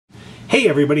Hey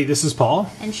everybody, this is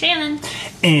Paul. And Shannon.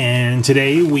 And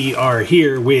today we are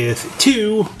here with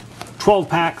two 12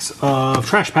 packs of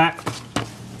Trash Pack.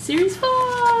 Series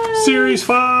 5! Series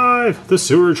 5, the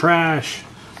Sewer Trash.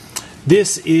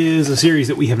 This is a series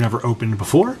that we have never opened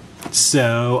before.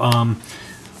 So,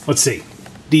 let's see.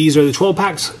 These are the 12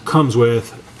 packs. Comes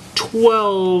with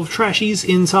 12 Trashies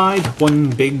inside. One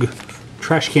big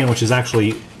trash can, which is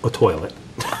actually a toilet.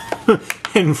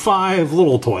 And 5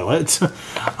 little toilets.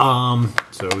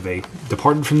 So they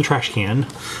departed from the trash can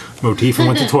motif and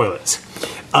went to toilets.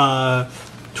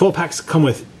 12 packs come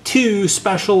with 2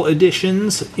 special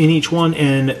editions in each one,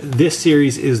 and this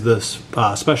series is the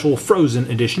special Frozen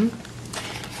edition.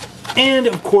 And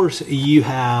of course, you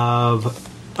have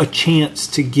a chance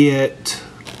to get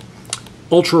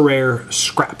ultra rare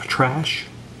scrap trash,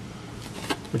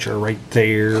 which are right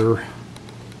there.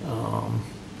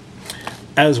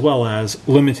 As well as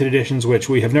limited editions, which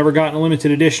we have never gotten a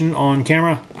limited edition on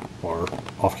camera or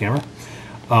off camera.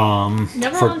 For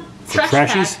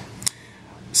Trashies.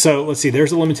 So let's see, there's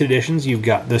the limited editions. You've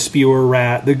got the Spewer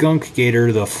Rat, the Gunk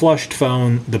Gator, the Flushed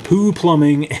Phone, the Poo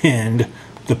Plumbing, and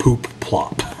the Poop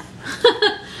Plop.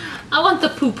 I want the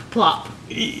Poop Plop.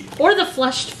 Or the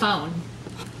Flushed Phone.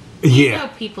 Yeah. You know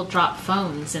people drop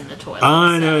phones in the toilet.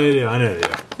 I know they do, I know they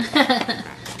do.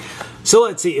 So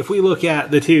let's see, if we look at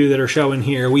the 2 that are showing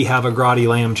here, we have a Grotty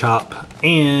Lamb Chop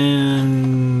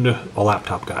and a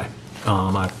laptop guy.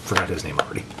 I forgot his name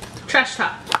already. Trash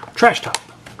Top. Trash Top.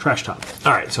 Trash Top.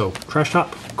 Alright, so Trash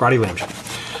Top, Grotty Lamb Chop.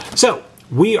 So,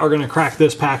 we are going to crack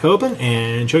this pack open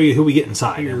and show you who we get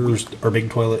inside. Here's our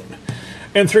big toilet.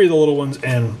 And 3 of the little ones,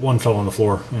 and 1 fell on the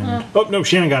floor. And, oh, no,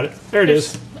 Shannon got it. There it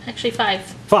is. Actually 5.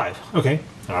 5, okay.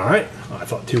 Alright. I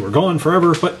thought 2 were gone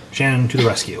forever, but Shannon to the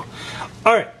rescue.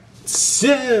 Alright.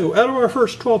 So, out of our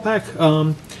first 12 pack,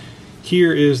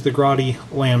 here is the Grotty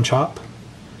Lamb Chop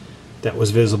that was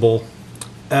visible,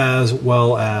 as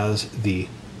well as the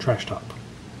Trash Top.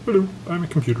 Hello, I'm a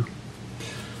computer.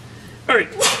 Alright,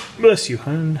 bless you,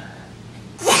 hon.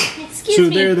 Excuse so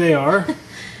me. There they are.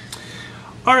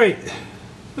 Alright,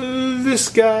 this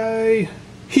guy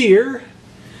here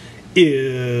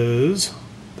is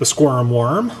the Squirm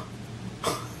Worm.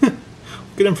 Look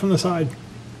at him from the side.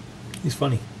 He's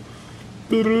funny.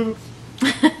 He doesn't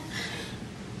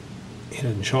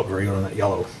show up very good on that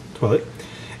yellow toilet.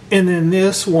 And then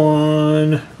this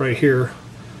one right here,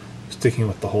 sticking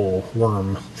with the whole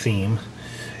worm theme.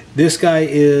 This guy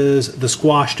is the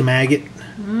Squashed Maggot.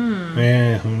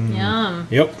 Yum.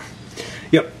 Yep.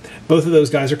 Yep. Both of those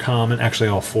guys are common. Actually,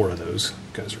 all 4 of those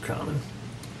guys are common.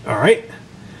 All right.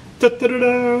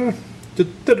 Da-da-da-da.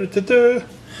 Da-da-da-da-da.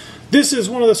 This is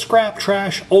one of the Scrap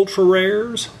Trash Ultra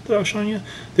Rares that I was showing you.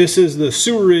 This is the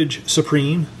Sewerage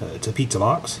Supreme. It's a pizza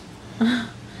box.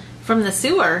 From the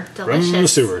sewer. Delicious. From the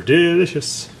sewer.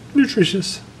 Delicious.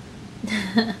 Nutritious.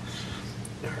 Alright.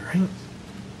 And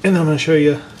then I'm going to show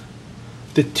you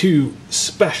the 2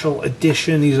 special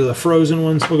edition. These are the frozen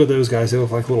ones. Look at those guys. They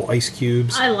look like little ice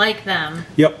cubes. I like them.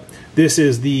 Yep. This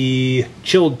is the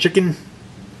Chilled Chicken.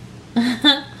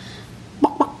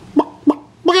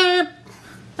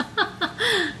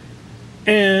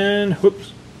 And,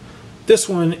 whoops, this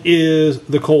one is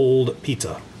the Cold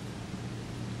Pizza.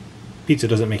 Pizza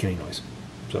doesn't make any noise,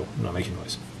 so I'm not making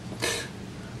noise.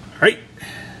 Alright.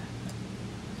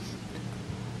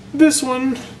 This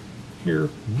one here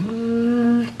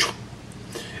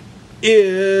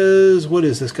is, what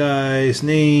is this guy's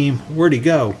name? Where'd he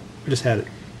go? I just had it.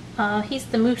 He's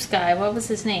the moose guy. What was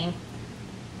his name?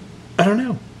 I don't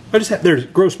know. I just had, there's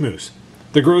Gross Moose.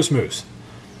 The Gross Moose.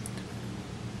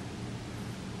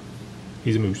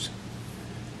 He's a moose.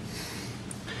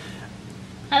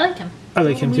 I like him. I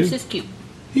like him too. Moose is cute.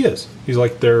 He is. He's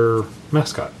like their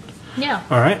mascot. Yeah.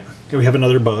 Alright. Okay, we have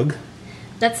another bug.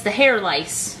 That's the hair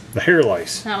lice. The hair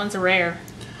lice. That one's a rare.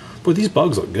 Boy, these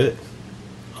bugs look good.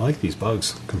 I like these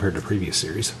bugs compared to previous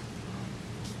series.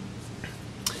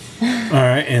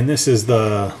 Alright, and this is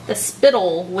the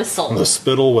Spittle Whistle. The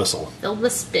Spittle Whistle. Filled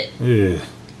with spit. Ugh.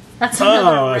 That's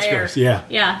another rare. That's gross. Yeah.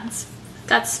 Yeah, it's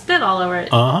got spit all over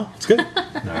it. Uh-huh. It's good.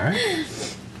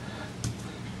 Alright.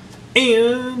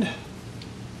 And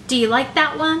Do you like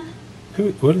that one?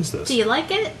 what is this? Do you like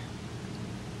it?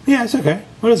 Yeah, it's okay.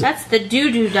 What is it? That's the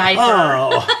doo-doo diaper.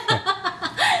 Oh.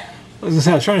 I was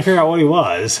trying to figure out what he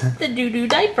was. The doo-doo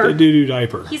diaper. The doo-doo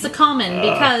diaper. He's a common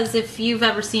because if you've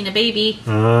ever seen a baby,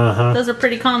 those are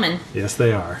pretty common. Yes,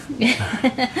 they are.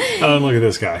 Oh, look at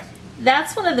this guy.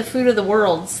 That's one of the Food of the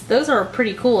Worlds. Those are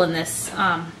pretty cool in this.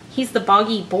 He's the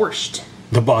Boggy Borscht.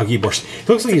 The Boggy Borscht.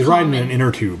 He looks like he's riding an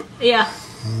inner tube. Yeah.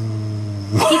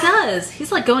 He does. He's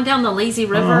like going down the lazy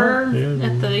river yeah.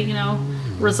 at the,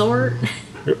 resort.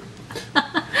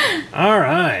 All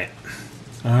right.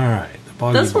 All right.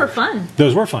 Those were fun.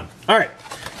 Those were fun. All right.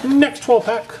 Next 12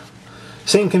 pack.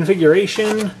 Same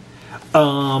configuration.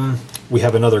 We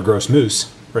have another gross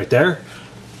moose right there.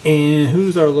 And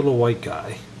who's our little white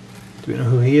guy? Do we know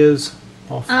who he is?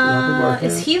 Off the top of our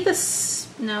head? Is he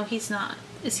the... No, he's not.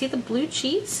 Is he the blue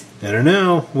cheese? I don't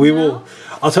know. We will.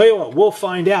 I'll tell you what. We'll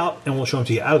find out, and we'll show them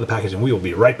to you out of the package, and we will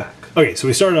be right back. Okay, so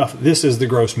we started off. This is the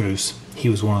gross moose. He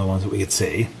was one of the ones that we could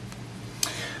see,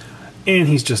 and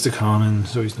he's just a common,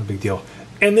 so he's no big deal.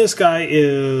 And this guy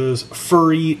is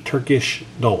furry Turkish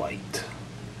delight.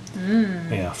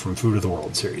 Yeah, from Food of the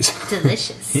World series.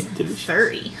 Delicious. Delicious.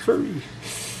 Furry. Furry.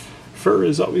 Fur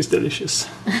is always delicious.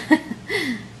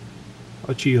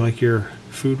 But you like your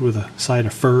food with a side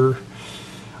of fur.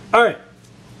 All right,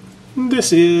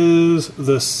 this is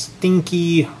the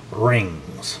Stinky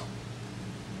Rings.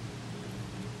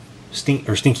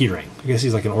 Stinky Ring. I guess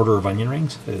he's like an order of onion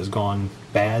rings. It has gone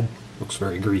bad. Looks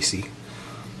very greasy.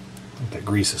 I think that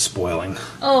grease is spoiling.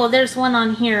 Oh, there's one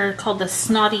on here called the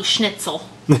Snotty Schnitzel.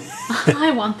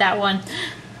 I want that one.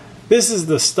 This is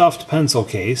the stuffed pencil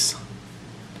case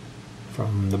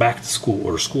from the Back to School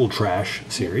or School Trash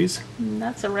series.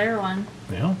 That's a rare one.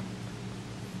 Yeah.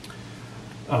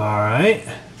 Alright.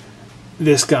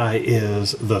 This guy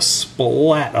is the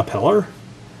Splat-A-Pillar.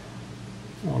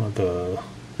 One of the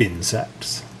bin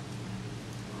sets.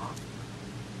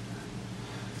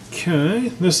 Okay.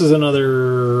 This is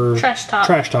another Trash top.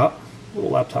 Trash top. Little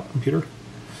laptop computer.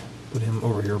 Put him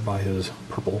over here by his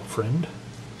purple friend.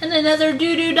 And another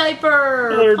doo-doo diaper.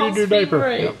 Another Paul's doo-doo diaper.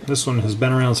 favorite. Yep. This one has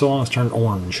been around so long it's turned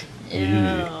orange. Ew.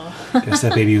 Guess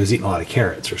that baby was eating a lot of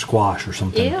carrots or squash or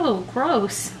something. Ew,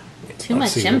 gross. Too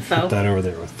Let's much see, we'll info. put that over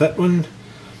there with that one.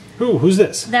 Ooh, who's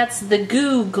this? That's the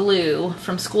Goo Glue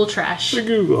from School Trash. The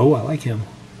Goo. Oh, I like him.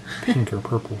 Pink or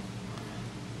purple.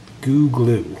 Goo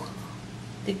Glue.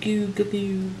 The Goo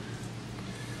Glue.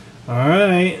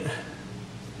 Alright.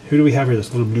 Who do we have here?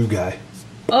 This little blue guy.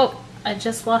 Oh, I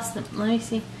just lost him. Let me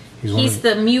see. He's He's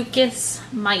the Mucus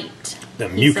Mite. The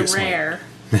He's Mucus a rare.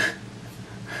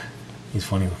 He's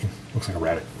funny looking. Looks like a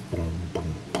rabbit. Boom,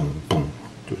 boom, boom, boom.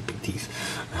 Do his big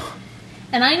teeth.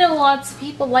 And I know lots of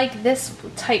people like this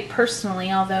type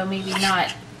personally, although maybe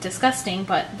not disgusting,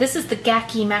 but this is the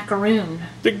Gacky Macaroon.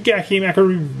 The Gacky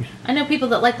Macaroon. I know people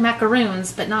that like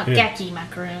macaroons, but not Yeah. Gacky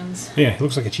macaroons. Yeah, he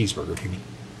looks like a cheeseburger to me.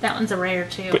 That one's a rare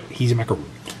too. But he's a macaroon.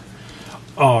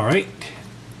 Alright.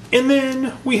 And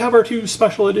then we have our two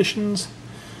special editions.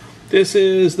 This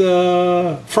is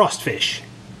the Frostfish.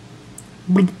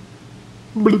 Bloop.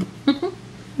 Bloop.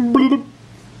 Bloop.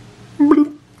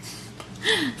 Bloop.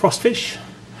 Frostfish.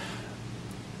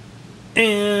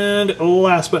 And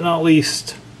last but not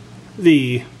least,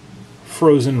 the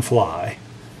Frozen Fly.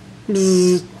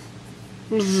 Bzz.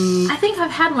 Bzz. I think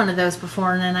I've had one of those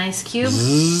before in an ice cube.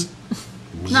 Bzz.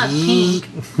 Not pink.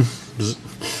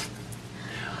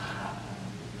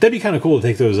 That'd be kind of cool to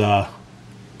take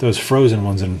those frozen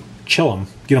ones and chill them,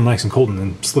 get them nice and cold, and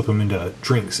then slip them into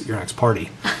drinks at your next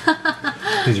party.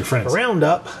 These are friends.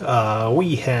 Roundup,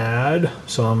 we had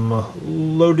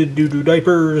some loaded doo-doo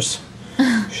diapers.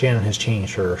 Shannon has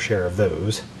changed her share of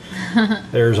those.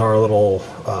 There's our little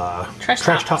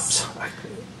Trash tops. I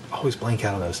always blank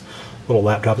out on those little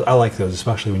laptops. I like those,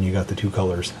 especially when you got the two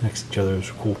colors next to each other.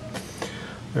 Those are cool.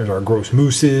 There's our gross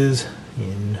mooses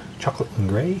in chocolate and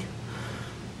gray.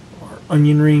 Our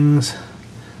onion rings.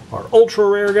 Our ultra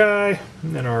rare guy.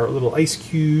 And then our little ice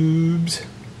cubes.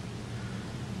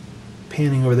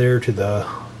 Panning over there to the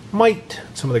mite.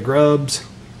 Some of the grubs.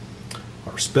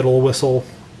 Our spittle whistle.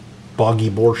 Boggy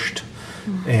borscht.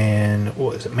 And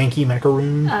what is it? Manky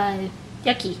macaroon?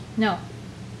 Yucky. No.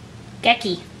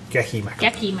 Gecky. Gecky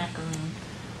macaroon. Gecky macaroon.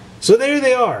 So there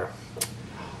they are.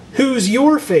 Who's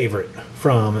your favorite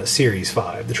from Series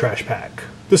 5, the Trash Pack?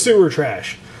 The Sewer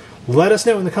Trash. Let us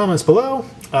know in the comments below.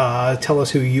 Tell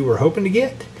us who you were hoping to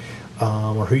get,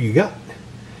 or who you got.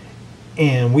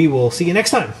 And we will see you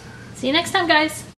next time. See you next time, guys.